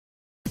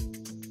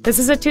This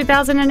is a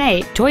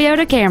 2008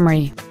 Toyota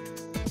Camry.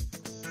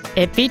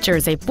 It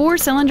features a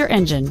 4-cylinder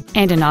engine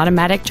and an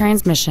automatic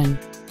transmission.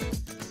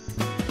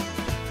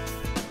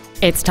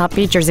 Its top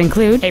features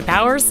include a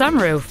power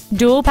sunroof,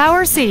 dual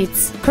power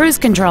seats, cruise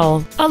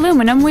control,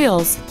 aluminum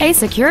wheels, a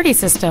security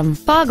system,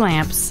 fog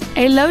lamps,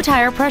 a low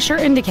tire pressure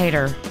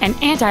indicator, an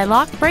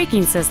anti-lock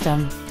braking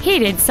system,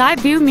 heated side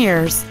view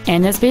mirrors,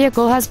 and this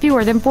vehicle has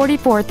fewer than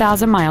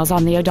 44,000 miles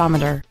on the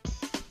odometer.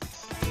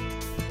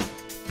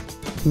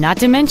 Not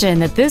to mention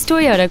that this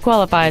Toyota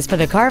qualifies for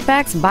the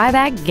Carfax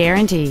buyback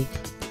guarantee.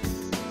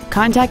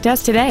 Contact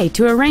us today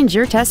to arrange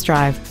your test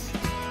drive.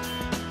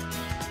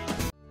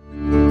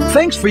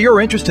 Thanks for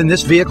your interest in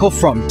this vehicle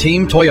from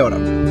Team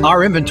Toyota.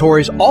 Our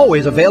inventory is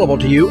always available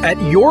to you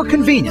at your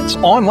convenience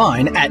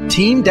online at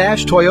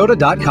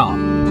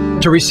team-toyota.com.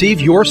 To receive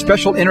your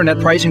special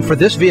internet pricing for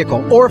this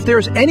vehicle, or if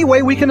there's any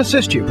way we can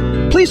assist you,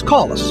 please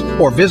call us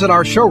or visit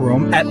our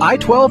showroom at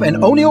I-12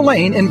 and O'Neill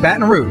Lane in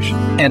Baton Rouge,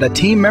 and a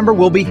team member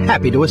will be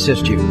happy to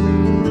assist you.